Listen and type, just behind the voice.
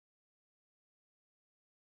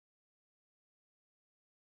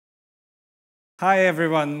Hi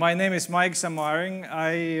everyone, my name is Mike Samarin.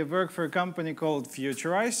 I work for a company called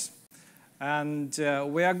Futurize. And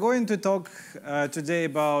we are going to talk today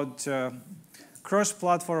about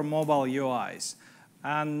cross-platform mobile UIs.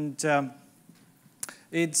 And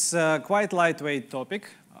it's a quite lightweight topic.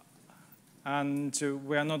 And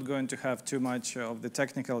we are not going to have too much of the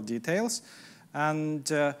technical details.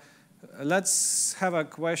 And let's have our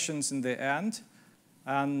questions in the end.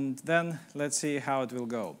 And then let's see how it will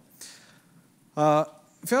go.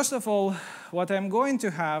 First of all, what I'm going to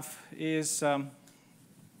have is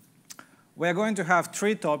we're going to have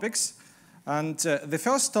three topics. And the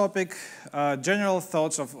first topic, general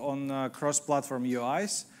thoughts on cross-platform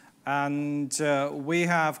UIs. And we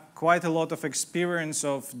have quite a lot of experience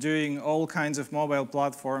of doing all kinds of mobile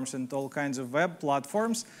platforms and all kinds of web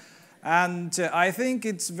platforms. And I think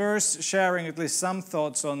it's worth sharing at least some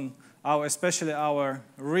thoughts on especially our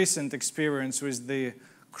recent experience with the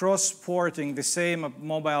cross-porting the same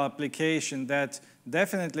mobile application that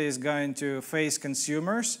definitely is going to face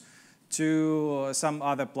consumers to some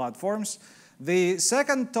other platforms. The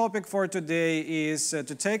second topic for today is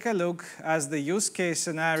to take a look at the use case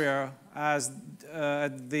scenario as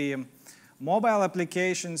the mobile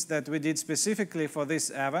applications that we did specifically for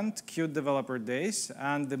this event, Qt Developer Days,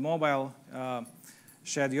 and the mobile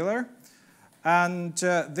scheduler. And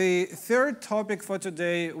the third topic for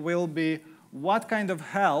today will be what kind of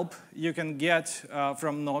help you can get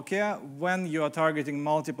from Nokia when you are targeting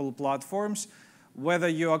multiple platforms, whether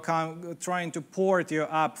you are trying to port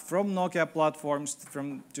your app from Nokia platforms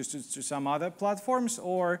to some other platforms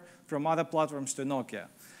or from other platforms to Nokia.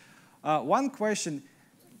 One question,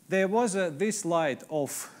 there was this light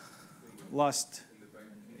off last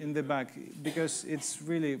in the back because it's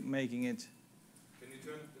really making it. Can you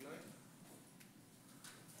turn the light?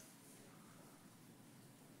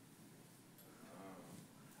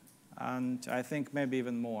 And I think maybe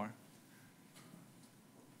even more.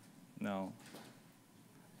 No.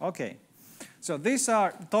 OK. So these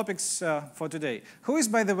are topics for today. Who is,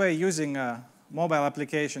 by the way, using a mobile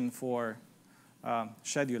application for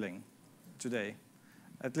scheduling today?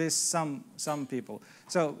 At least some people.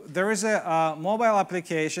 So there is a mobile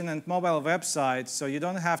application and mobile website, so you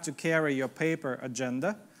don't have to carry your paper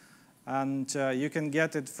agenda. And you can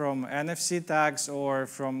get it from NFC tags or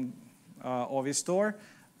from Ovi Store.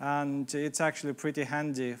 And it's actually pretty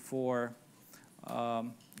handy for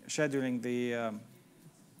scheduling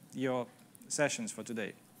your sessions for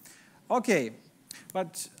today. OK,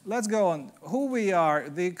 but let's go on. Who we are,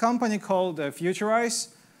 the company called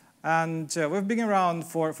Futurize. And we've been around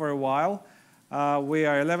for a while. We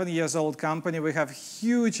are an 11-year-old company. We have a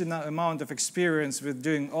huge amount of experience with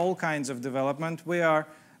doing all kinds of development. We are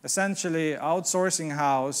essentially outsourcing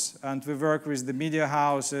house, and we work with the media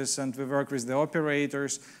houses, and we work with the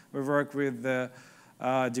operators. We work with the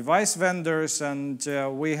device vendors, and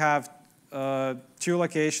we have 2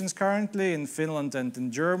 locations currently in Finland and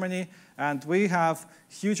in Germany. And we have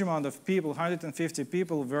a huge amount of people, 150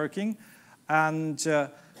 people working. And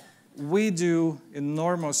we do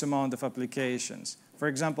enormous amount of applications. For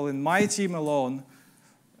example, in my team alone,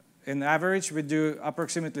 in average, we do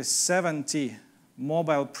approximately 70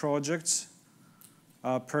 mobile projects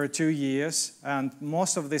per 2 years. And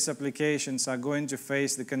most of these applications are going to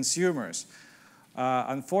face the consumers.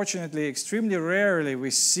 Unfortunately, extremely rarely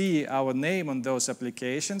we see our name on those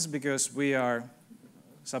applications because we are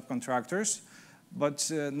subcontractors.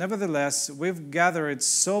 But nevertheless, we've gathered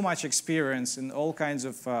so much experience in all kinds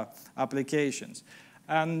of applications.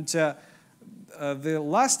 And the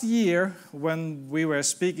last year, when we were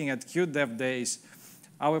speaking at Qt DevDays,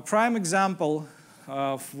 our prime example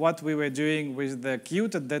of what we were doing with the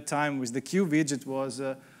Qt at that time, with the Q widget, was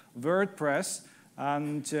WordPress.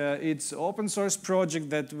 And it's an open source project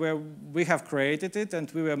that we have created it, and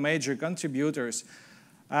we were major contributors.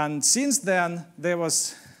 And since then, there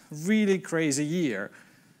was really crazy year,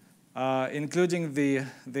 including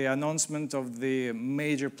the announcement of the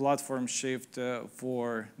major platform shift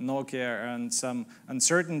for Nokia and some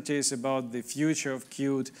uncertainties about the future of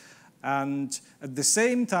Qt. And at the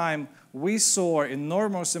same time, we saw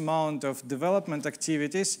enormous amount of development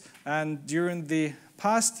activities. And during the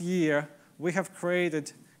past year, we have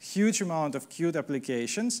created huge amount of Qt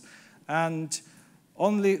applications. And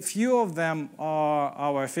only few of them are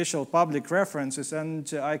our official public references,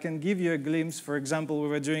 and I can give you a glimpse. For example, we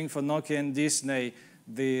were doing for Nokia and Disney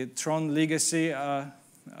the Tron Legacy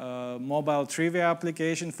mobile trivia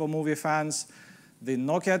application for movie fans, the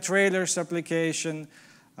Nokia Trailers application,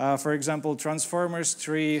 for example, Transformers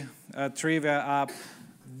 3 trivia app.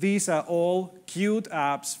 These are all Qt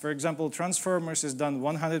apps. For example, Transformers is done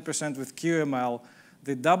 100% with QML.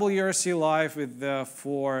 the WRC Live with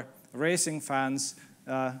for racing fans,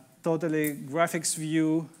 totally graphics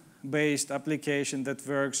view-based application that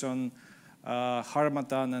works on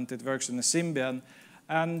Harmattan and it works on a Symbian.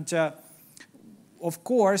 And of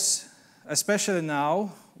course, especially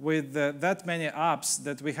now, with that many apps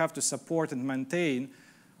that we have to support and maintain,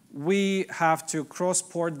 we have to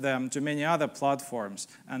cross-port them to many other platforms.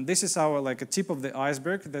 And this is our like a tip of the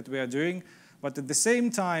iceberg that we are doing. But at the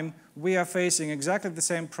same time, we are facing exactly the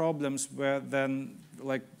same problems where then,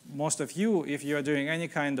 like most of you, if you are doing any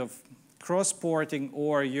kind of cross-porting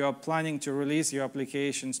or you are planning to release your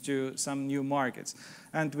applications to some new markets.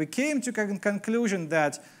 And we came to a conclusion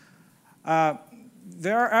that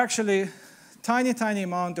there are actually tiny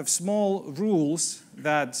amount of small rules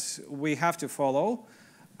that we have to follow.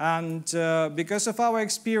 And because of our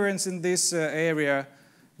experience in this area,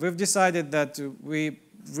 we've decided that we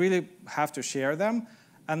really have to share them.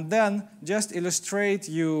 And then just illustrate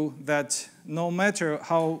you that no matter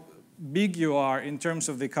how big you are in terms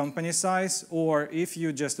of the company size, or if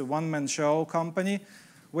you're just a one-man show company,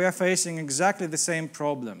 we are facing exactly the same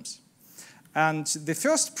problems. And the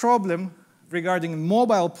first problem regarding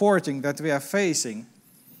mobile porting that we are facing,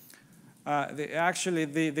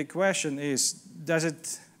 the question is, does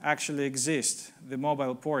it actually exist, the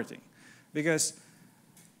mobile porting? Because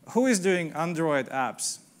who is doing Android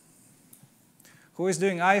apps? Who is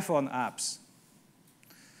doing iPhone apps?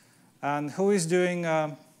 And who is doing,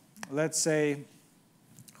 let's say,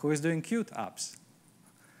 who is doing Qt apps?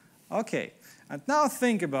 Okay, and now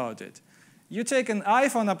think about it. You take an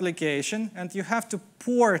iPhone application and you have to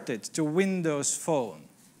port it to Windows Phone.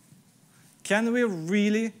 Can we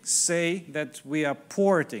really say that we are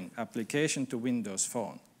porting application to Windows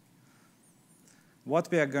Phone?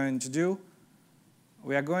 What we are going to do,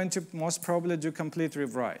 we are going to most probably do complete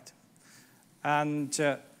rewrite. And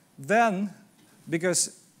then,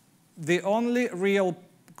 because the only real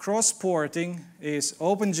cross-porting is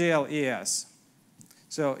OpenGL ES.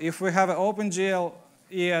 So if we have an OpenGL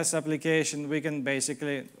ES application, we can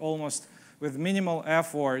basically almost with minimal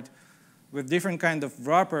effort, with different kind of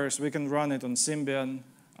wrappers, we can run it on Symbian,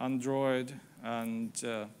 Android, and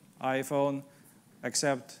iPhone,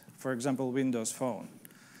 except, for example, Windows Phone,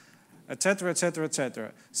 etc., etc.,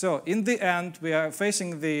 etc. So in the end, we are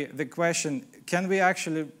facing the question, can we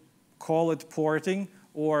actually call it porting,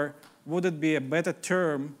 or would it be a better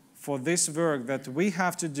term for this work that we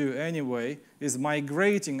have to do anyway, is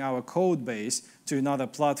migrating our code base to another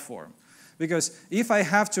platform? Because if I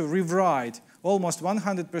have to rewrite almost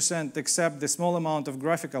 100% except the small amount of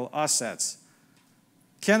graphical assets,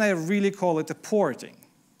 can I really call it a porting?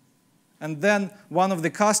 And then one of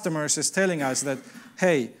the customers is telling us that,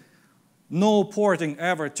 hey, no porting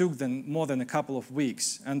ever took them more than a couple of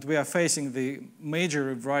weeks, and we are facing the major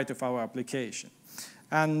rewrite of our application.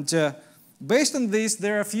 And based on this,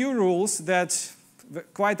 there are a few rules that are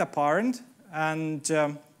quite apparent, and,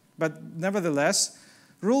 but nevertheless,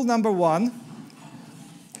 rule number 1,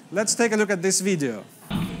 let's take a look at this video.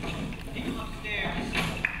 He come upstairs,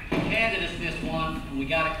 handed us this one, and we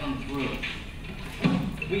got to come through.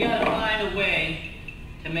 We got to find a way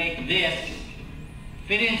to make this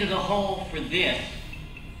fit into the hole for this,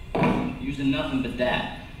 using nothing but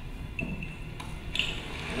that.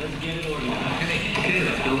 Let's get it organized. Okay,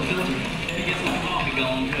 let's build a filter. Maybe get some coffee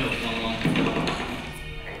going too.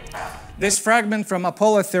 This fragment from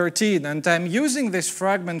Apollo 13, and I'm using this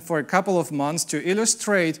fragment for a couple of months to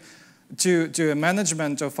illustrate to a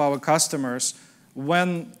management of our customers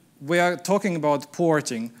when we are talking about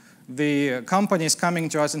porting. The company is coming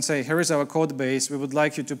to us and say, here is our code base, we would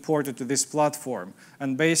like you to port it to this platform.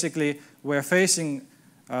 And basically, we're facing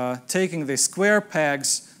taking the square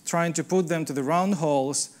pegs, trying to put them to the round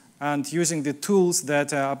holes, and using the tools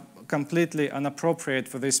that are completely inappropriate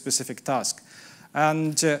for this specific task.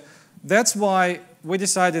 And that's why we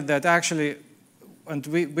decided that actually, and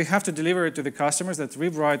we have to deliver it to the customers, that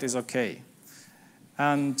rewrite is okay.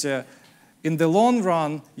 And in the long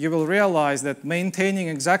run, you will realize that maintaining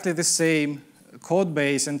exactly the same code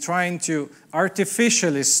base and trying to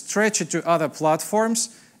artificially stretch it to other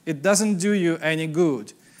platforms, it doesn't do you any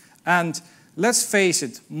good. And let's face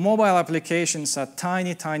it, mobile applications are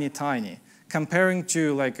tiny, tiny, tiny, comparing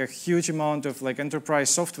to like a huge amount of like enterprise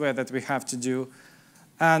software that we have to do.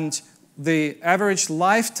 And the average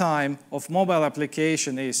lifetime of mobile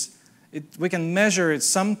application is, we can measure it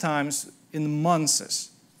sometimes in months.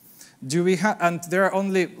 And there are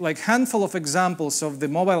only like handful of examples of the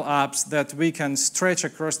mobile apps that we can stretch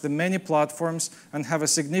across the many platforms and have a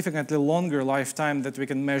significantly longer lifetime that we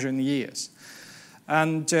can measure in years.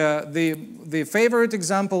 And the favorite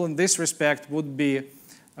example in this respect would be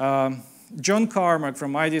John Carmack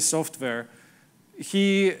from ID Software,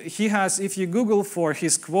 he has, if you Google for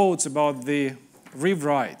his quotes about the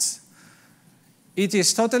rewrites, it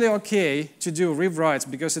is totally okay to do rewrites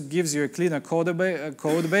because it gives you a cleaner code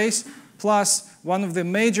base. Plus, one of the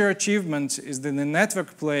major achievements is that the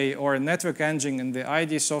network play or network engine in the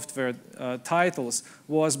ID Software titles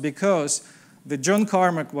was because the John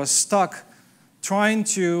Carmack was stuck trying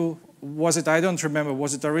to, I don't remember,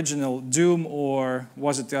 was it original Doom or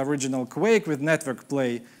was it the original Quake with network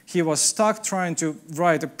play? He was stuck trying to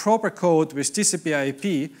write a proper code with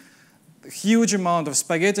TCP/IP, a huge amount of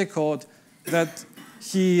spaghetti code that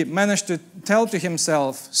he managed to tell to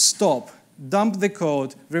himself, stop, dump the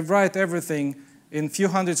code, rewrite everything in a few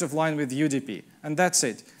hundreds of lines with UDP, and that's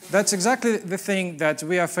it. That's exactly the thing that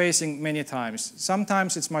we are facing many times.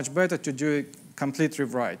 Sometimes it's much better to do a complete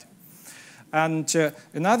rewrite. And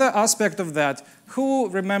another aspect of that, who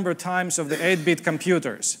remember times of the 8-bit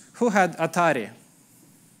computers? Who had Atari?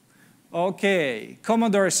 Okay,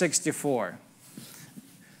 Commodore 64.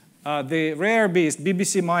 The rare beast,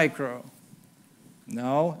 BBC Micro.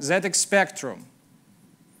 No, ZX Spectrum.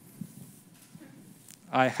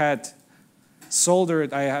 I have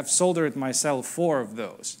soldered myself 4 of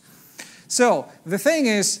those. So the thing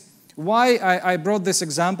is, why I brought this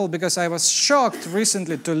example, because I was shocked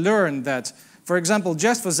recently to learn that, for example,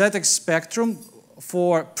 just for ZX Spectrum,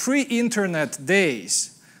 for pre-internet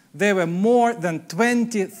days, there were more than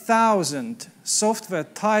 20,000 software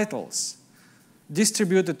titles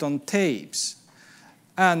distributed on tapes.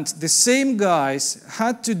 And the same guys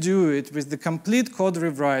had to do it with the complete code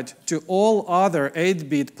rewrite to all other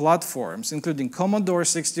 8-bit platforms, including Commodore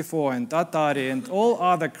 64 and Atari and all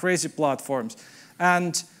other crazy platforms.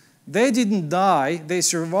 And they didn't die, they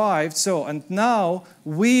survived. So, and now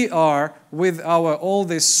we are, with all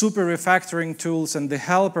these super refactoring tools and the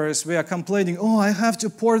helpers, we are complaining, oh, I have to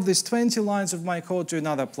port these 20 lines of my code to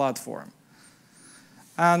another platform.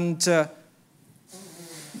 And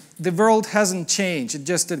the world hasn't changed.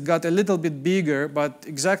 It got a little bit bigger, but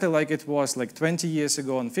exactly like it was like 20 years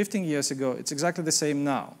ago and 15 years ago, it's exactly the same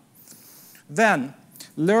now. Then,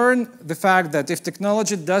 learn the fact that if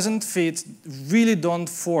technology doesn't fit, really don't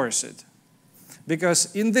force it.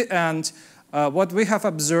 Because in the end, what we have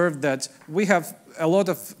observed that we have a lot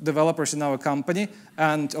of developers in our company,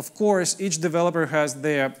 and of course, each developer has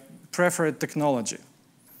their preferred technology.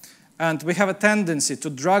 And we have a tendency to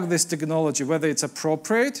drag this technology, whether it's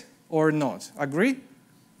appropriate or not. Agree?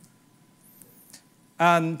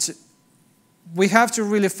 And we have to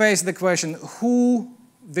really face the question, who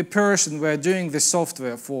the person we're doing the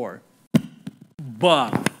software for?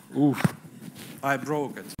 But, oof, I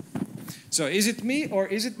broke it. So is it me or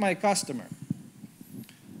is it my customer?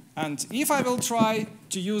 And if I will try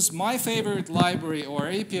to use my favorite library or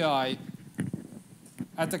API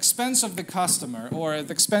at the expense of the customer or at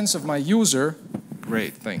the expense of my user,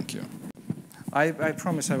 great, thank you. I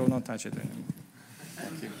promise I will not touch it anymore.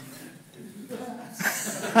 Thank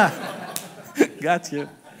you. Got you.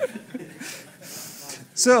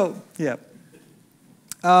 So, yeah.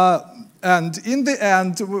 And in the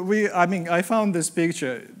end, I found this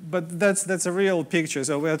picture, but that's a real picture.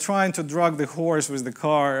 So we're trying to drag the horse with the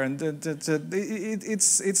car, and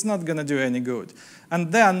it's not going to do any good.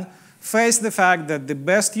 And then face the fact that the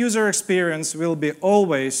best user experience will be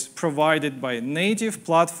always provided by a native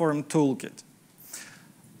platform toolkit.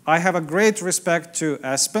 I have a great respect to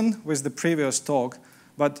Aspen with the previous talk,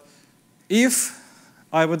 but if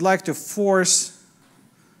I would like to force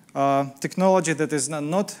technology that is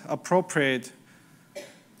not appropriate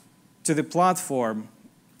to the platform,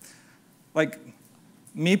 like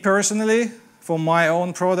me personally, for my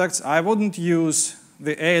own products, I wouldn't use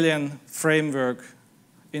the Alien framework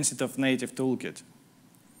instead of native toolkit.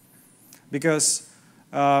 Because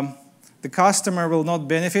the customer will not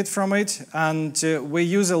benefit from it, and we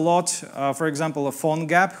use a lot, for example, a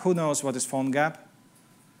PhoneGap. Who knows what is PhoneGap?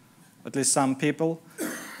 At least some people.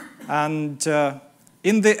 And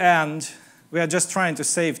in the end, we are just trying to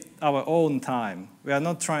save our own time. We are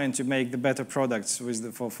not trying to make the better products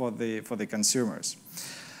for the consumers.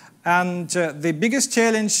 And the biggest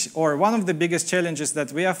challenge, or one of the biggest challenges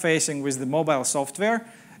that we are facing with the mobile software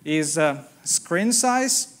is screen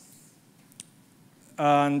size.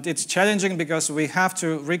 And it's challenging because we have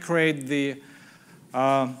to recreate the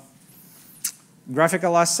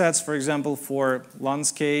graphical assets, for example, for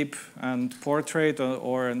landscape and portrait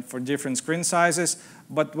or for different screen sizes.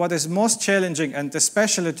 But what is most challenging, and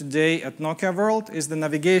especially today at Nokia World, is the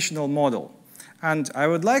navigational model. And I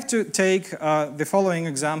would like to take the following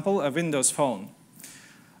example, a Windows Phone.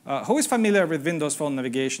 Who is familiar with Windows Phone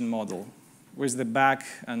navigation model? with the back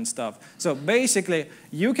and stuff. So basically,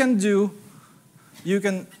 you can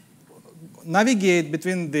navigate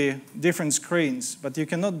between the different screens, but you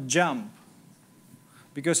cannot jump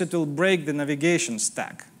because it will break the navigation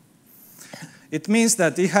stack. It means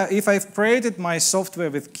that if I've created my software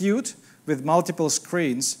with Qt, with multiple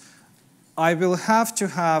screens, I will have to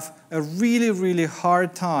have a really, really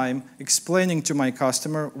hard time explaining to my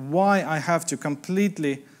customer why I have to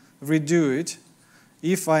completely redo it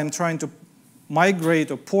if I'm trying to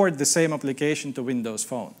migrate or port the same application to Windows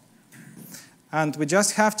Phone. And we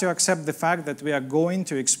just have to accept the fact that we are going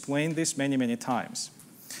to explain this many, many times.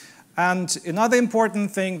 And another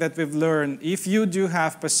important thing that we've learned, if you do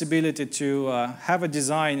have possibility to have a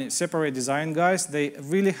design, separate design guys, they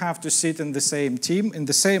really have to sit in the same team, in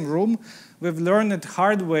the same room. We've learned it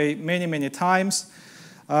hard way many, many times.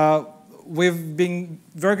 We've been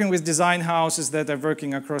working with design houses that are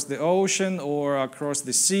working across the ocean or across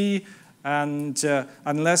the sea. And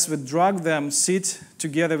unless we drag them, sit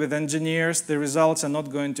together with engineers, the results are not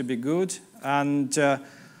going to be good. And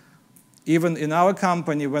even in our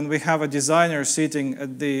company, when we have a designer sitting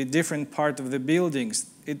at the different part of the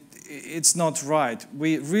buildings, it's not right.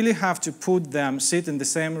 We really have to put them, sit in the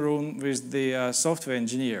same room with the software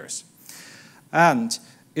engineers. And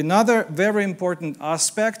another very important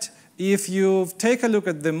aspect, if you take a look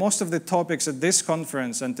at most of the topics at this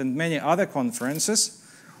conference and in many other conferences,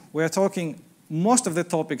 we are talking, most of the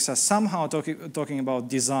topics are somehow talking about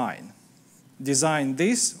design. Design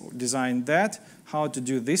this, or design that, how to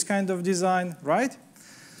do this kind of design, right?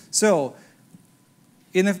 So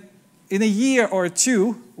in a year or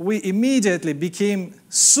two, we immediately became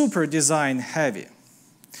super design heavy.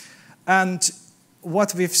 And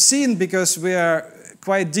what we've seen, because we are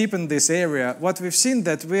quite deep in this area, what we've seen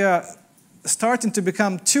that we are starting to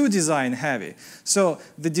become too design heavy. So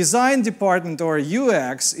the design department or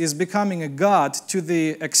UX is becoming a god to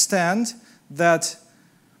the extent that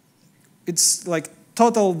it's like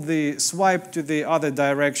total the swipe to the other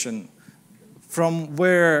direction from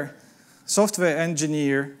where software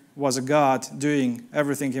engineer was a god doing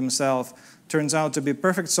everything himself, turns out to be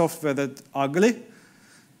perfect software that's ugly,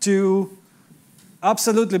 to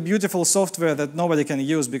absolutely beautiful software that nobody can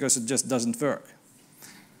use because it just doesn't work.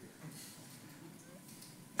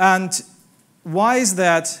 And why is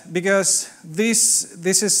that? Because this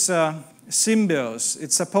is Symbios.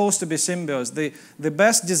 It's supposed to be Symbios. The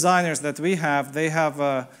best designers that we have, they have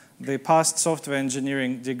the past software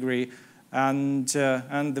engineering degree and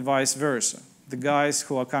the vice versa. The guys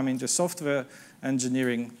who are coming to software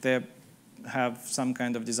engineering, they have some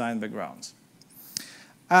kind of design backgrounds.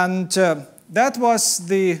 And that was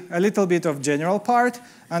a little bit of general part.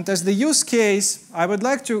 And as the use case, I would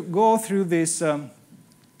like to go through this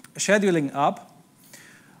scheduling app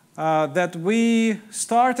that we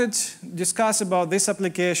started discuss about this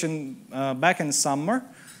application back in summer,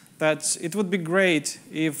 that it would be great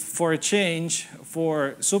if for a change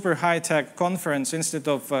for super high-tech conference, instead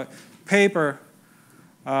of paper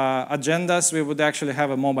agendas, we would actually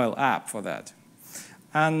have a mobile app for that.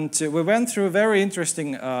 And we went through very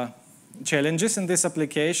interesting challenges in this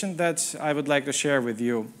application that I would like to share with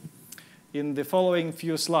you in the following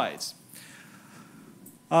few slides.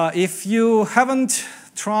 If you haven't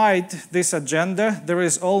tried this agenda, there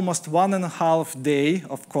is almost 1.5 days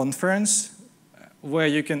of conference where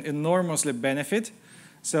you can enormously benefit.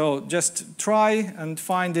 So just try and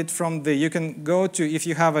find it from you can go to, if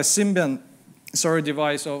you have a Symbian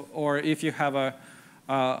device or if you have a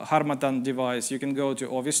Harmattan device, you can go to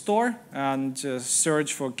Office Store and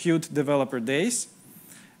search for Qt Developer Days.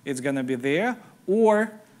 It's going to be there.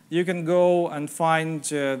 Or you can go and find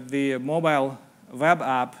the mobile web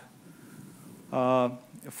app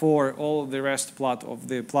for all the rest of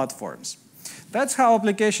the platforms. That's how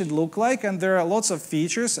applications look like, and there are lots of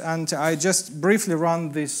features. And I just briefly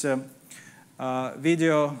run this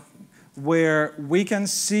video where we can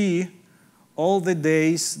see all the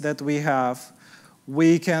days that we have.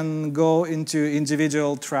 We can go into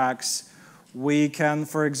individual tracks. We can,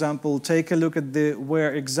 for example, take a look at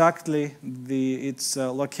where exactly it's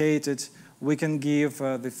located. We can give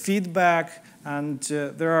the feedback, and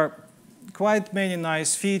there are quite many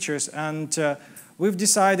nice features. And we've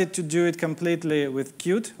decided to do it completely with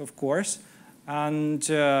Qt, of course, and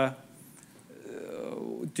to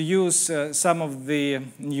use some of the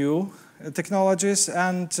new technologies.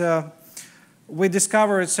 And we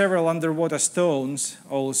discovered several underwater stones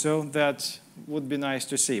also that would be nice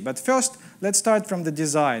to see. But first, let's start from the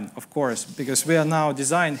design, of course, because we are now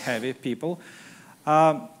design-heavy people.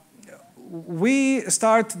 we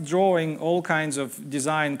start drawing all kinds of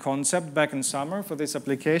design concepts back in summer for this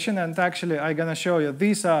application. And actually, I'm going to show you,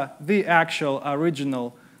 these are the actual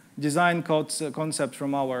original design concept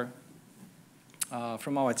from our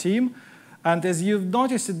team. And as you've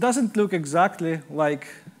noticed, it doesn't look exactly like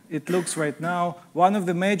it looks right now. One of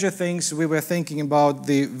the major things we were thinking about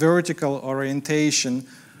the vertical orientation,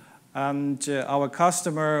 and our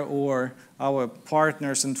customer or our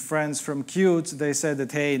partners and friends from Qt, they said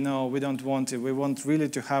that, hey, no, we don't want it. We want really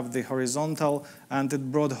to have the horizontal, and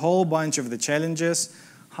it brought a whole bunch of the challenges,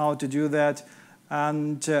 how to do that.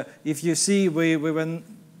 And if you see, we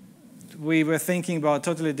were thinking about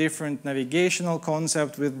totally different navigational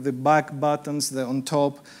concept with the back buttons on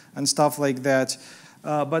top and stuff like that.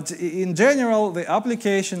 But in general, the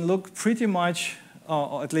application looked pretty much,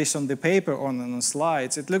 at least on the paper or on the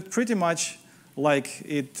slides, it looked pretty much like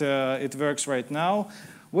it works right now.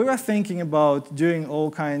 We were thinking about doing all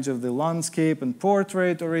kinds of the landscape and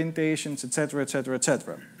portrait orientations, et cetera, et cetera, et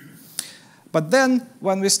cetera. But then,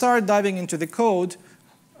 when we start diving into the code,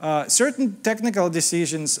 certain technical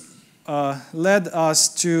decisions led us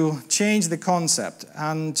to change the concept.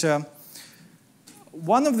 And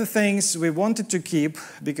one of the things we wanted to keep,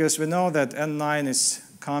 because we know that N9 is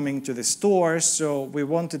coming to the stores, so we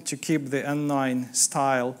wanted to keep the N9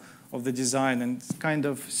 style of the design and kind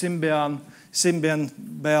of Symbian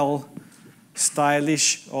Bell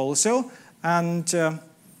stylish also. And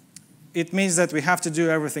it means that we have to do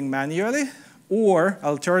everything manually, or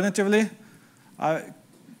alternatively,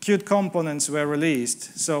 Qt components were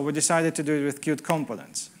released. So we decided to do it with Qt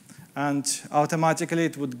components. And automatically,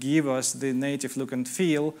 it would give us the native look and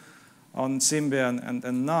feel on Symbian and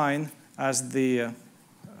N9 as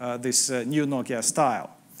this new Nokia style.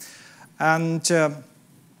 And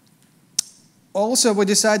also, we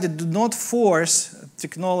decided to not force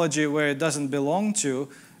technology where it doesn't belong to,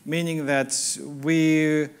 meaning that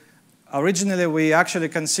originally we actually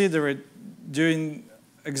considered doing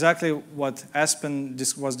exactly what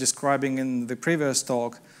Espen was describing in the previous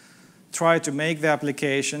talk, try to make the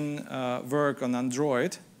application work on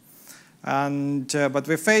Android. But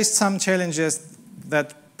we faced some challenges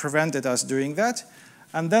that prevented us doing that.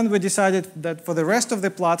 And then we decided that for the rest of the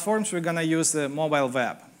platforms, we're going to use the mobile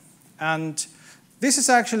web. And this is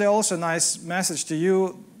actually also a nice message to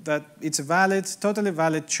you that it's a valid, totally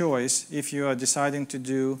valid choice if you are deciding to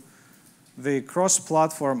do the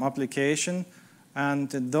cross-platform application. And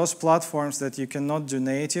those platforms that you cannot do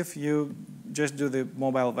native, you just do the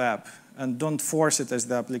mobile web and don't force it as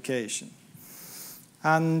the application.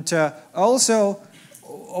 And also,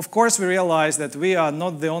 of course, we realize that we are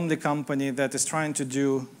not the only company that is trying to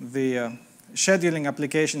do the scheduling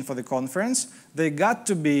application for the conference. There got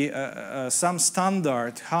to be some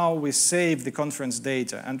standard how we save the conference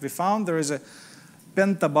data. And we found there is a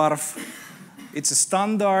pentabarf. It's a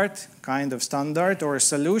standard, kind of standard, or a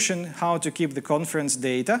solution how to keep the conference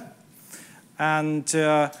data. And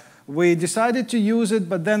we decided to use it,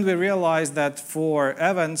 but then we realized that for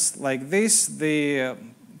events like this, the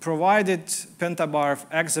provided pentabarf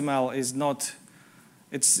XML is not,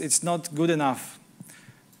 it's not good enough.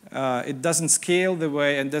 It doesn't scale the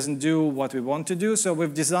way and doesn't do what we want to do. So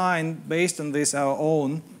we've designed, based on this, our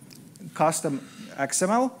own custom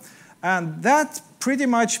XML. And that pretty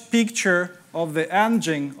much picture of the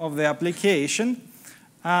engine of the application.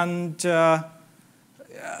 And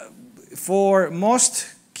for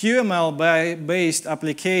most QML-based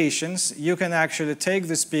applications, you can actually take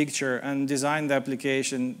this picture and design the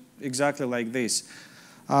application exactly like this.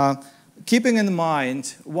 Keeping in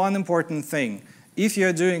mind one important thing. If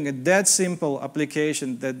you're doing a dead simple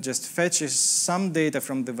application that just fetches some data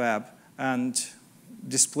from the web and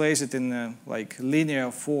displays it in a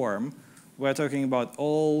linear form, we're talking about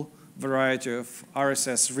all variety of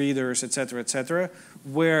RSS readers, et cetera,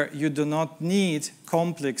 where you do not need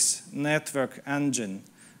complex network engine,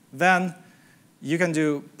 then you can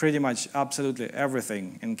do pretty much absolutely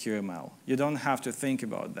everything in QML. You don't have to think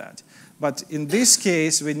about that. But in this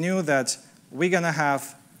case, we knew that we're going to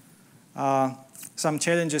have some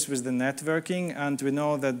challenges with the networking, and we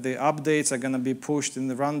know that the updates are going to be pushed in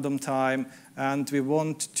the random time, and we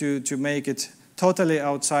want to make it totally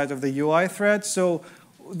outside of the UI thread. So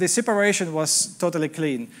the separation was totally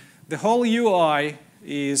clean. The whole UI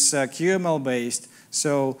is QML-based,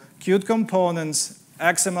 so Qt components,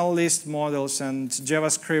 XML list models, and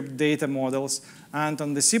JavaScript data models. And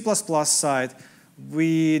on the C++ side,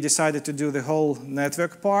 we decided to do the whole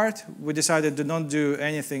network part. We decided to not do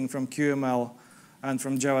anything from QML and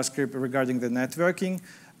from JavaScript regarding the networking.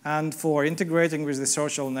 And for integrating with the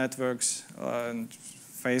social networks, and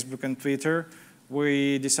Facebook and Twitter,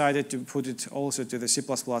 we decided to put it also to the C++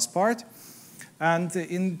 part. And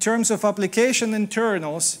in terms of application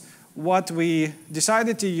internals, what we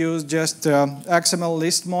decided to use just XML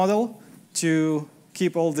list model to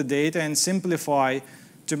keep all the data and simplify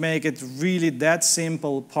to make it really that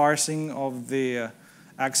simple parsing of the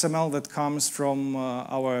XML that comes from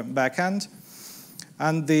our backend.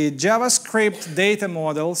 And the JavaScript data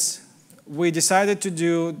models we decided to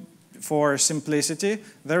do for simplicity.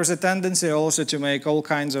 There's a tendency also to make all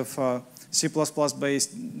kinds of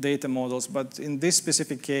C++-based data models, but in this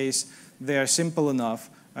specific case, they are simple enough,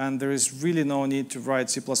 and there is really no need to write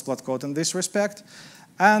C++ code in this respect.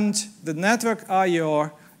 And the network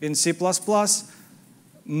I/O in C++,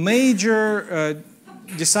 major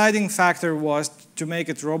deciding factor was to make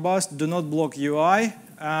it robust, do not block UI,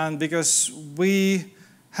 and because we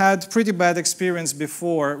had pretty bad experience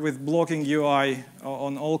before with blocking UI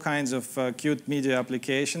on all kinds of Qt media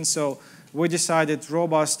applications, so we decided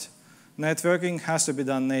robust networking has to be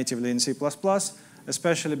done natively in C++,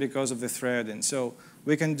 especially because of the threading. So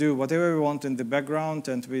we can do whatever we want in the background,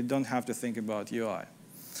 and we don't have to think about UI.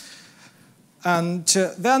 And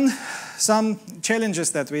then some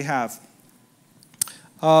challenges that we have.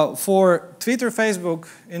 For Twitter, Facebook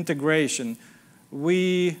integration,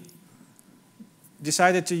 we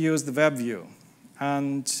decided to use the web view,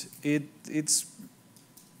 and it's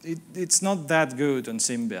not that good on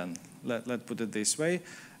Symbian. Let's put it this way.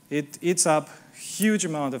 It eats up huge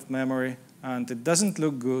amount of memory, and it doesn't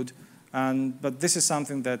look good. But this is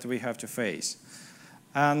something that we have to face.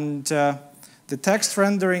 And the text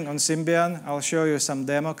rendering on Symbian, I'll show you some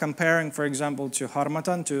demo comparing, for example, to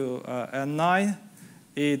Harmattan, to N9.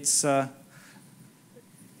 It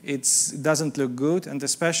doesn't look good, and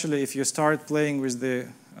especially if you start playing with the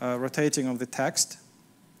rotating of the text.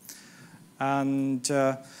 And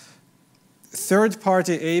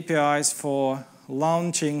third-party APIs for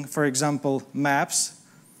launching, for example, maps,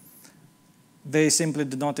 they simply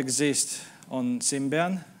do not exist on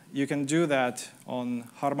Symbian. You can do that on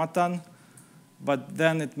Harmattan, but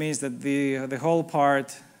then it means that the whole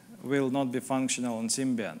part will not be functional on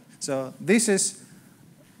Symbian. So this is,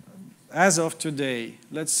 as of today,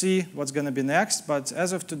 let's see what's going to be next, but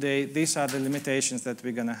as of today, these are the limitations that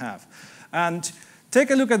we're going to have. And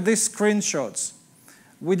take a look at these screenshots.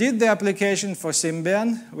 We did the application for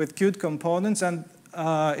Symbian with Qt components, and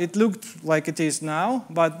it looked like it is now,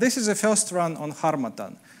 but this is a first run on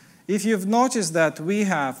Harmattan. If you've noticed that we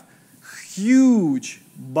have huge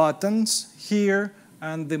buttons here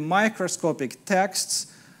and the microscopic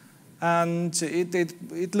texts, and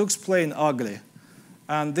it looks plain ugly.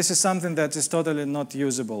 And this is something that is totally not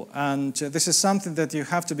usable. And this is something that you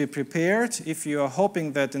have to be prepared if you are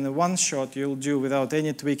hoping that in a one shot you'll do without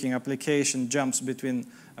any tweaking application jumps between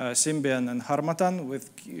Symbian and Harmattan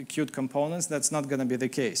with Qt components. That's not going to be the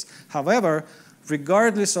case. However,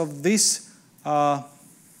 regardless of these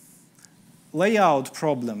layout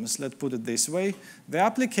problems, let's put it this way, the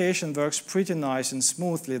application works pretty nice and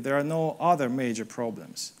smoothly. There are no other major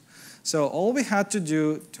problems. So all we had to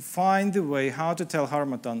do to find the way how to tell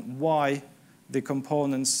Harmattan why the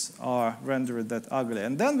components are rendered that ugly.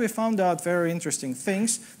 And then we found out very interesting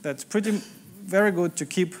things that's very good to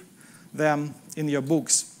keep them in your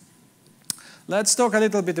books. Let's talk a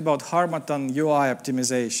little bit about Harmattan UI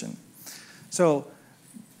optimization. So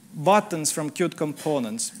buttons from Qt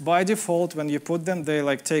components, by default, when you put them, they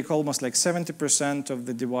take almost 70% of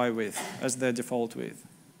the DY width as their default width.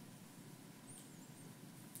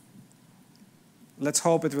 Let's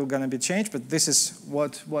hope it will going to be changed, but this is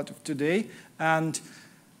what today. And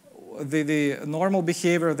the normal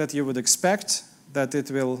behavior that you would expect, that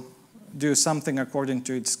it will do something according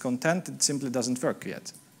to its content, it simply doesn't work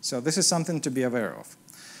yet. So this is something to be aware of.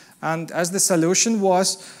 And as the solution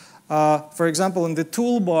was, for example, in the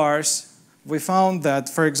toolbars, we found that,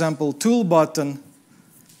 for example, tool button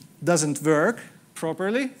doesn't work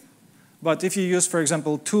properly. But if you use, for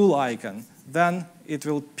example, tool icon, then it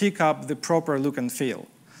will pick up the proper look and feel.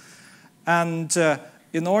 And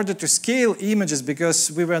in order to scale images,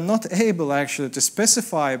 because we were not able actually to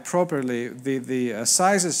specify properly the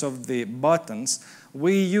sizes of the buttons,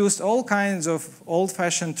 we used all kinds of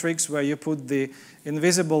old-fashioned tricks where you put the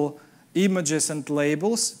invisible images and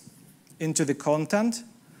labels into the content,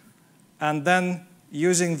 and then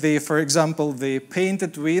using for example, the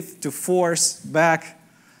painted width to force back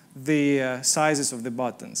the sizes of the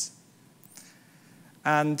buttons.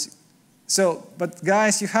 And so, but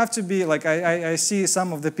guys, you have to be I see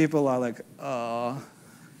some of the people are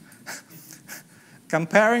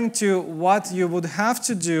comparing to what you would have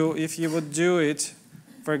to do if you would do it,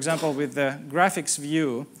 for example, with the graphics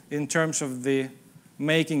view in terms of the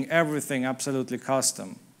making everything absolutely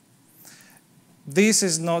custom. This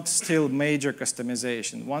is not still major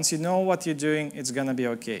customization. Once you know what you're doing, it's going to be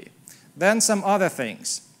OK. Then some other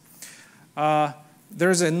things.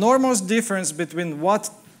 There's an enormous difference between what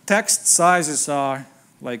text sizes are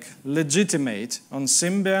like legitimate on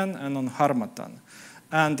Symbian and on Harmattan.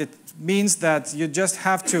 And it means that you just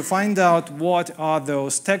have to find out what are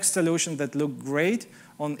those text solutions that look great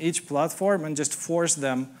on each platform and just force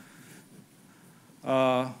them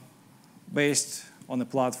based on the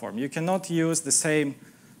platform. You cannot use the same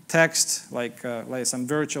text, like some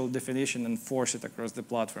virtual definition, and force it across the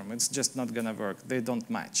platform. It's just not going to work. They don't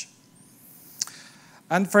match.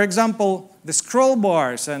 And for example, the scroll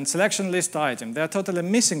bars and selection list item, they're totally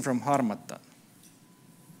missing from Harmattan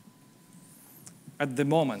at the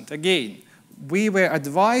moment. Again, we were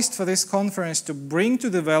advised for this conference to bring to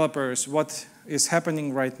developers what is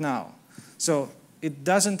happening right now. So it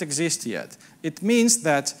doesn't exist yet. It means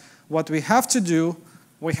that what we have to do,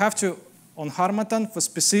 we have to, on Harmattan, for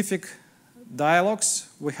specific dialogues,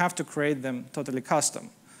 we have to create them totally custom.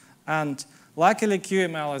 And luckily,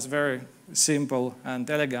 QML is very simple and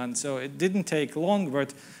elegant, so it didn't take long,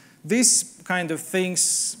 but these kind of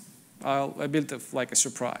things are a bit of like a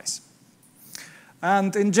surprise.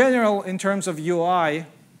 And in general, in terms of UI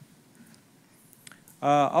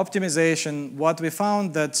optimization, what we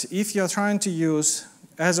found that if you're trying to use,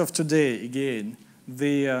 as of today, again,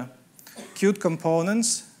 the Qt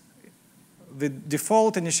components, the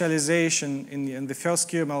default initialization in the first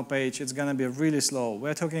QML page, it's going to be really slow.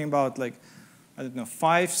 We're talking about like, I don't know,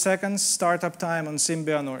 5 seconds startup time on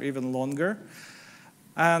Symbian or even longer.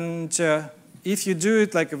 And if you do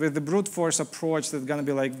it like with the brute force approach, that's going to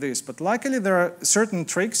be like this. But luckily, there are certain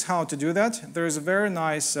tricks how to do that. There is a very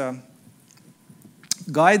nice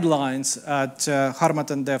guidelines at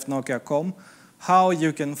harmattandev.nokia.com how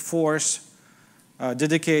you can force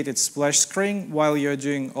dedicated splash screen while you're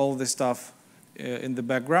doing all this stuff in the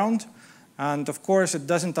background. And of course, it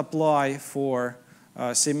doesn't apply for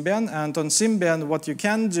Symbian. And on Symbian, what you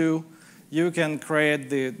can do, you can create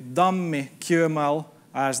the dummy QML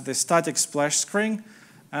as the static splash screen,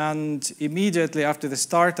 and immediately after the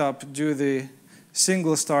startup, do the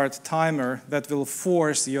single start timer that will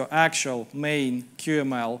force your actual main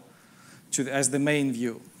QML as the main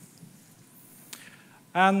view.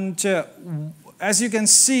 And as you can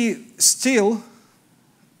see, still,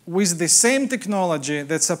 with the same technology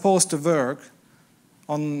that's supposed to work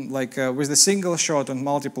on with a single shot on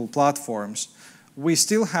multiple platforms, we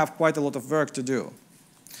still have quite a lot of work to do.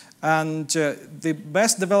 And the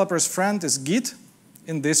best developer's friend is Git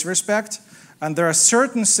in this respect. And there are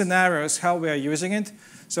certain scenarios how we are using it.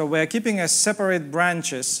 So we're keeping as separate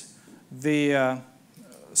branches the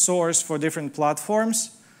source for different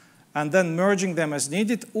platforms and then merging them as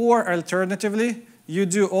needed. Or alternatively, you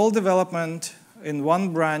do all development in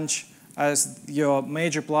one branch as your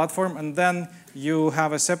major platform, and then you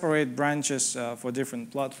have a separate branches for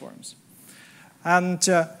different platforms. And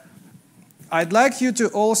I'd like you to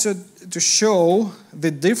also to show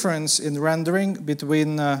the difference in rendering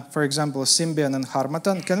between, for example, Symbian and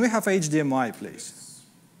Harmattan. Can we have HDMI, please?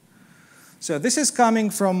 So this is coming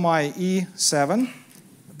from my E7,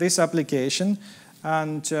 this application.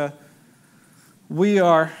 And we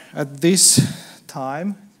are at this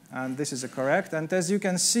time, and this is correct. And as you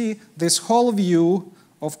can see, this whole view,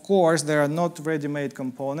 of course, there are not ready-made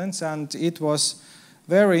components. And it was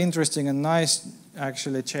very interesting and nice,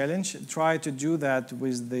 actually, challenge. Try to do that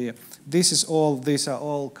with the, these are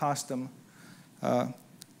all custom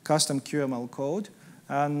QML code.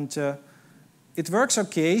 And it works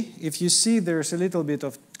OK. If you see, there's a little bit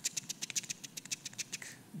of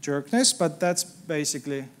jerkness, but that's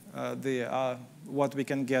basically what we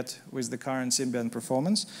can get with the current Symbian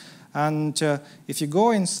performance. And if you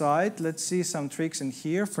go inside, let's see some tricks in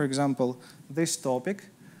here. For example, this topic.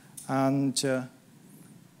 And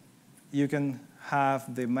you can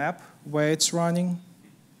have the map where it's running.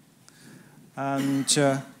 And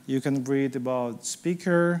you can read about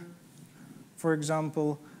speaker, for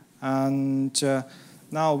example. And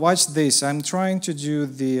now watch this. I'm trying to do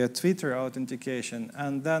the Twitter authentication.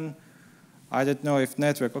 And then I don't know if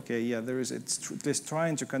network, OK, yeah, there is. It's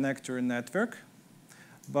trying to connect to a network.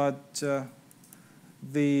 But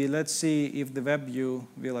let's see if the web view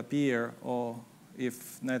will appear or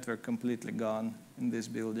if network completely gone in this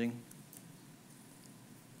building.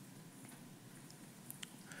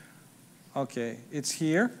 OK, it's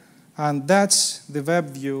here. And that's the web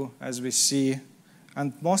view as we see.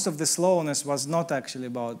 And most of the slowness was not actually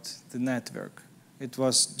about the network. It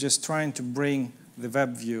was just trying to bring the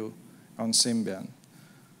web view on Symbian.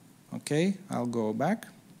 OK, I'll go back.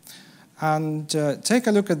 And take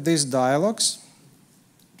a look at these dialogues.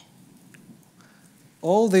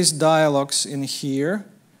 All these dialogues in here,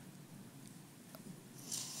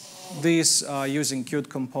 these are using Qt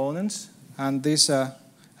components, and these are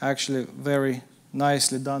actually very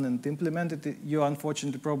nicely done and implemented. You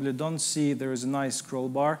unfortunately probably don't see there is a nice scroll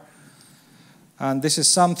bar. And this is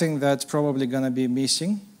something that's probably going to be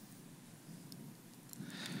missing.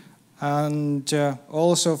 And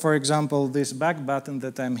also, for example, this back button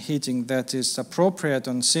that I'm hitting, that is appropriate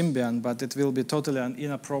on Symbian, but it will be totally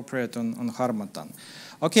inappropriate on Harmattan.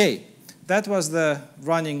 OK, that was the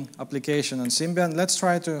running application on Symbian. Let's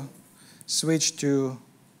try to switch to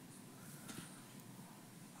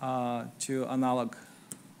analog.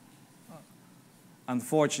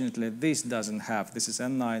 Unfortunately, this doesn't have, this is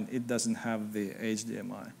N9, it doesn't have the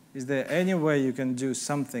HDMI. Is there any way you can do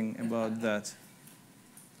something about that?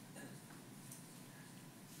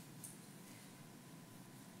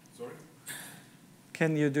 Sorry?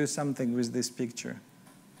 Can you do something with this picture?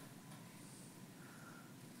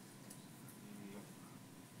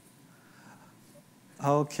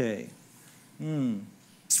 OK.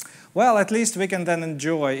 Well, at least we can then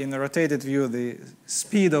enjoy in a rotated view the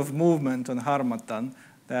speed of movement on Harmattan,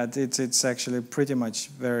 that it's actually pretty much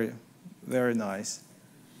very, very nice.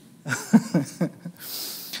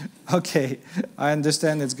 OK, I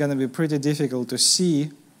understand it's going to be pretty difficult to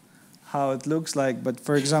see how it looks like, but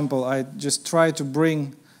for example, I just try to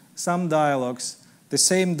bring some dialogues, the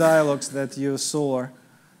same dialogues that you saw.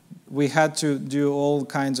 We had to do all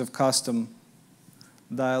kinds of custom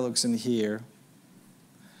dialogues in here.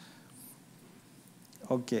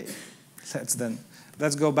 OK,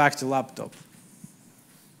 let's go back to laptop.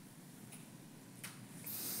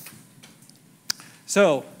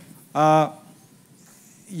 So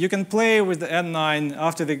you can play with the N9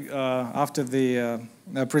 after the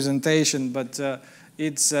presentation, but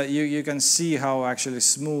you can see how actually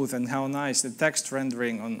smooth and how nice the text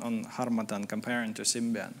rendering on Harmattan comparing to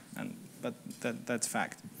Symbian, but that's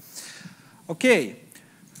fact. OK.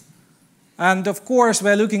 And of course,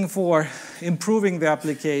 we're looking for improving the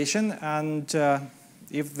application. And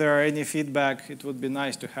if there are any feedback, it would be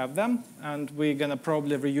nice to have them. And we're going to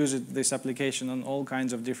probably reuse this application on all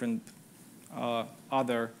kinds of different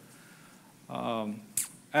other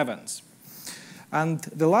events. And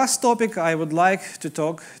the last topic I would like to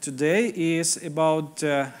talk today is about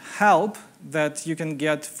help that you can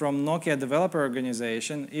get from Nokia Developer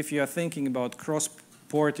Organization if you are thinking about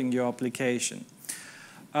cross-porting your application.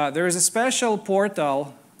 There is a special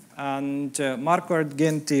portal, and Marco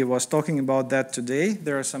Argenti was talking about that today.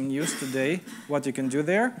 There are some news today, what you can do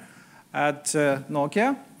there at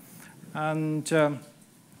Nokia. And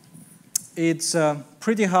it's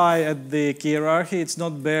pretty high at the hierarchy. It's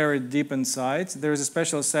not buried deep inside. There is a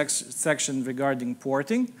special section regarding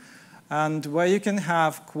porting, and where you can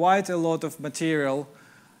have quite a lot of material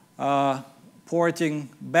porting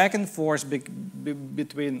back and forth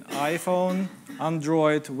between iPhone,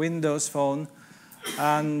 Android, Windows Phone.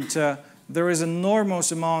 And there is an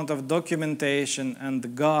enormous amount of documentation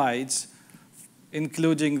and guides,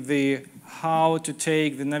 including the how to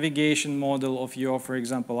take the navigation model of your, for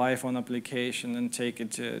example, iPhone application and take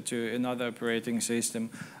it to another operating system.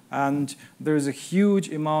 And there is a huge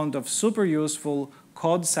amount of super useful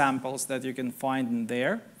code samples that you can find in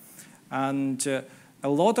there. And a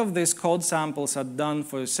lot of these code samples are done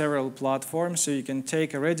for several platforms, so you can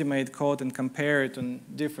take a ready-made code and compare it on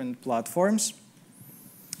different platforms.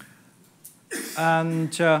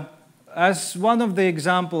 And as one of the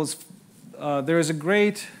examples, there is a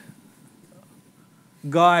great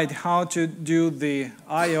guide how to do the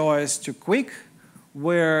iOS to Quick,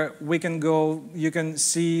 where we can go, you can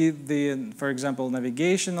see the, for example,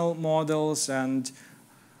 navigational models and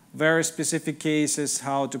very specific cases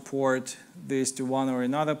how to port this to one or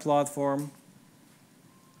another platform.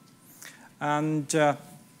 And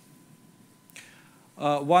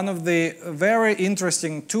one of the very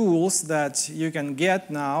interesting tools that you can get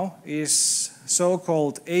now is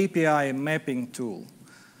so-called API mapping tool.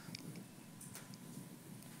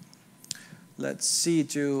 Let's see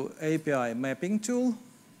to API mapping tool.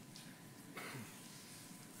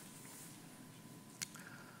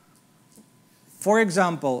 For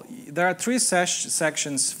example, there are three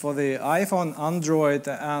sections for the iPhone, Android,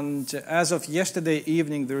 and as of yesterday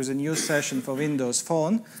evening, there is a new session for Windows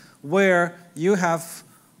Phone, where you have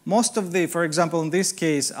most of the, for example, in this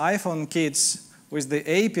case, iPhone kits with the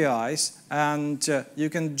APIs, and you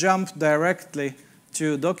can jump directly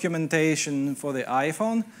to documentation for the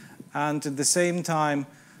iPhone, and at the same time,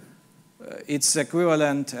 it's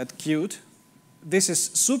equivalent at Qt. This is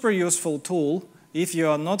super useful tool. if you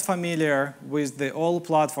are not familiar with all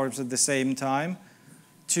platforms at the same time,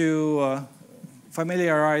 to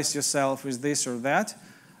familiarize yourself with this or that.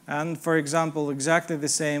 And for example, exactly the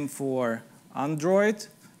same for Android,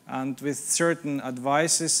 and with certain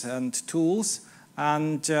advices and tools.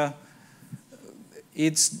 And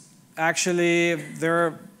it's actually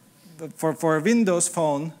there for a Windows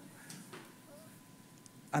phone,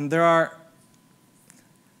 and there are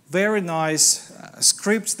very nice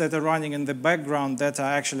scripts that are running in the background that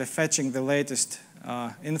are actually fetching the latest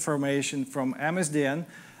information from MSDN.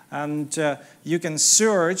 And you can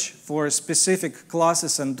search for specific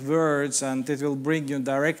classes and words, and it will bring you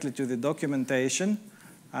directly to the documentation.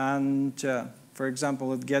 And for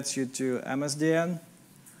example, it gets you to MSDN.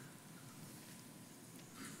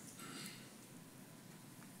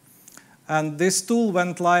 And this tool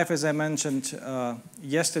went live, as I mentioned,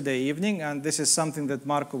 yesterday evening. And this is something that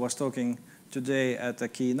Marco was talking today at a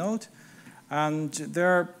keynote. And there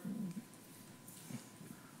are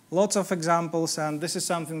lots of examples, and this is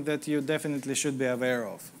something that you definitely should be aware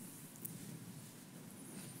of.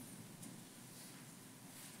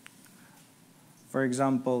 For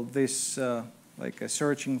example, this like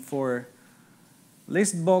searching for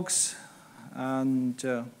list box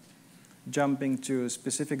and jumping to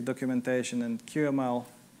specific documentation and QML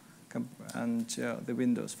and the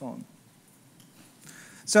Windows phone.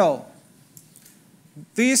 So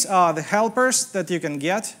these are the helpers that you can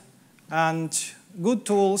get, and good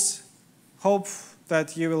tools. Hope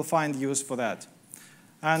that you will find use for that.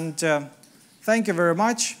 And thank you very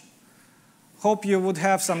much. Hope you would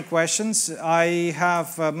have some questions. I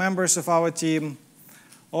have members of our team,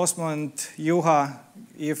 Osmo and Juha,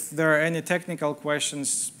 if there are any technical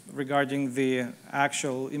questions regarding the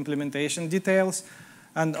actual implementation details.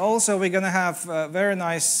 And also, we're going to have a very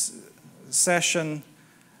nice session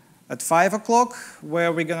at 5 o'clock,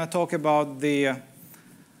 where we're going to talk about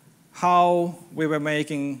how we were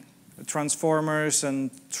making transformers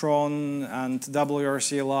and Tron and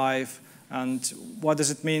WRC Live, and what does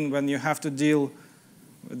it mean when you have to deal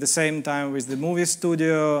at the same time with the movie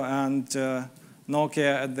studio and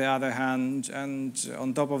Nokia at the other hand, and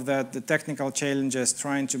on top of that, the technical challenges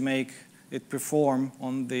trying to make it perform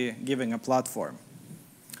on the giving a platform.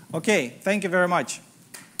 Okay, thank you very much.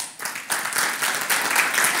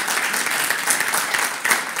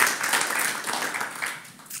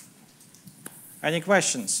 Any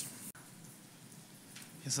questions?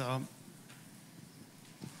 Yes,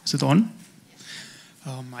 is it on?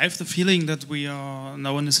 I have the feeling that we are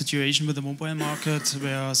now in a situation with the mobile market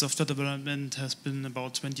where software development has been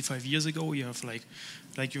about 25 years ago. You have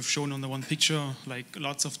like you've shown on the one picture, like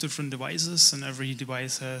lots of different devices, and every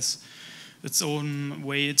device has its own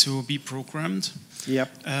way to be programmed. Yep.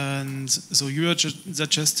 And so you are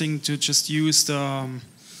suggesting to just use the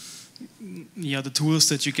tools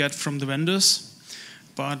that you get from the vendors.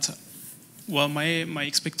 But well, my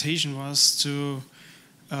expectation was to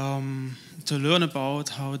learn about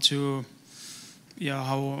how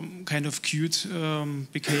kind of Qt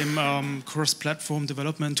became cross-platform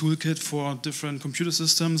development toolkit for different computer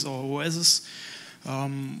systems or OSs.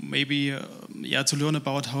 Maybe to learn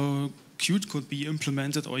about how Qt could be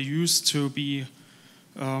implemented or used to be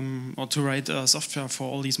or to write software for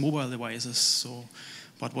all these mobile devices. So.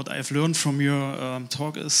 But what I've learned from your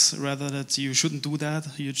talk is rather that you shouldn't do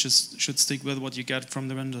that. You just should stick with what you get from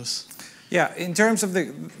the vendors. Yeah, in terms of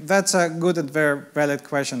that's a good and very valid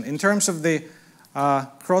question. In terms of the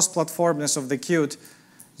cross-platformness of the Qt,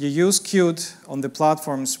 you use Qt on the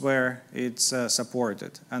platforms where it's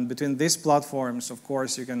supported. And between these platforms, of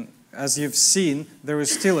course, you can, as you've seen, there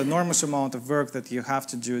is still an enormous amount of work that you have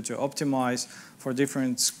to do to optimize for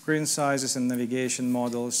different screen sizes and navigation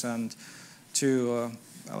models, and to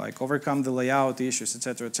like overcome the layout issues,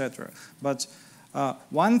 etc., etc. But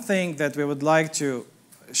one thing that we would like to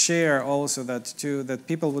share also that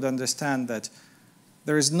people would understand that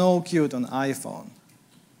there is no Qt on iPhone.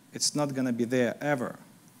 It's not going to be there ever.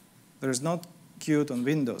 There is not Qt on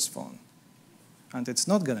Windows Phone, and it's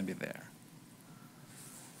not going to be there.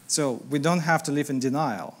 So we don't have to live in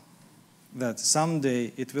denial that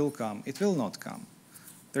someday it will come. It will not come.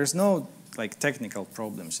 There's no like technical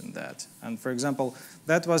problems in that. And for example,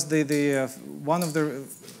 that was one of the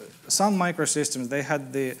Sun Microsystems. They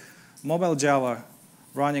had the mobile Java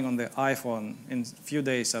running on the iPhone in a few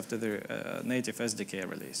days after the native SDK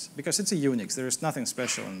release, because it's a Unix. There is nothing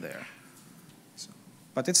special in there. So,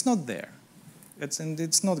 but it's not there. And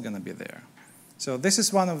it's not going to be there. So this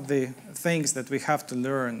is one of the things that we have to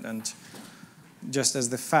learn, and just as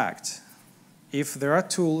the fact. If there are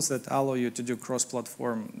tools that allow you to do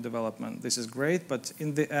cross-platform development, this is great, but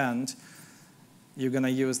in the end, you're going to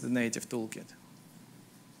use the native toolkit.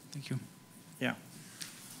 Thank you. Yeah.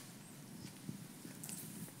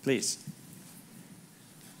 Please.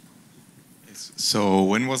 Yes. So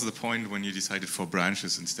when was the point when you decided for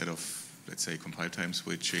branches instead of, let's say, compile time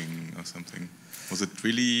switching or something? Was it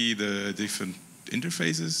really the different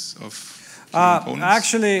interfaces of components?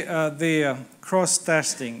 Actually, the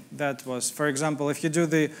cross-testing, that was, for example, if you do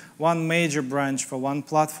the one major branch for one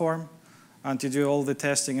platform, and you do all the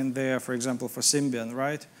testing in there, for example, for Symbian,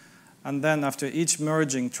 right? And then after each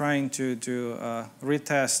merging, trying to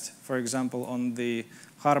retest, for example, on the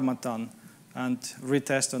Harmattan and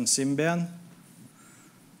retest on Symbian.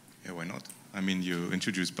 Yeah, why not? I mean, you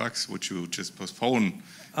introduce bugs, which you just postpone.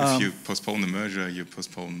 If you postpone the merger, you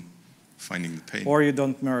postpone finding the pain. Or you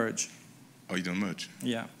don't merge. Or you don't merge.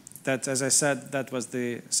 Yeah, that, as I said, that was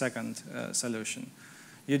the second solution.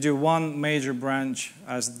 You do one major branch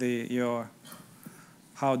as your,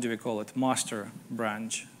 how do we call it, master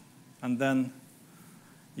branch. And then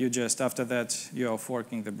you just, after that, you're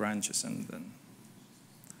forking the branches and then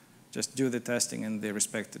just do the testing in the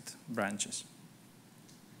respected branches.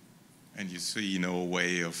 And you see no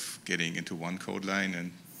way of getting into one code line?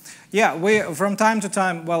 And yeah, we, from time to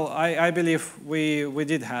time, well, I believe we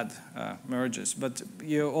did had merges, but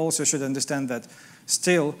you also should understand that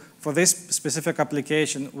still, for this specific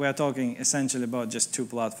application, we are talking essentially about just two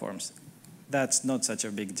platforms. That's not such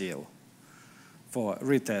a big deal for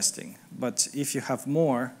retesting. But if you have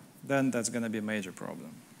more, then that's going to be a major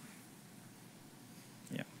problem.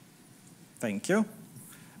 Yeah. Thank you.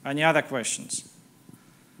 Any other questions?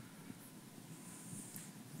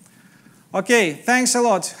 Okay, thanks a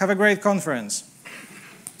lot. Have a great conference.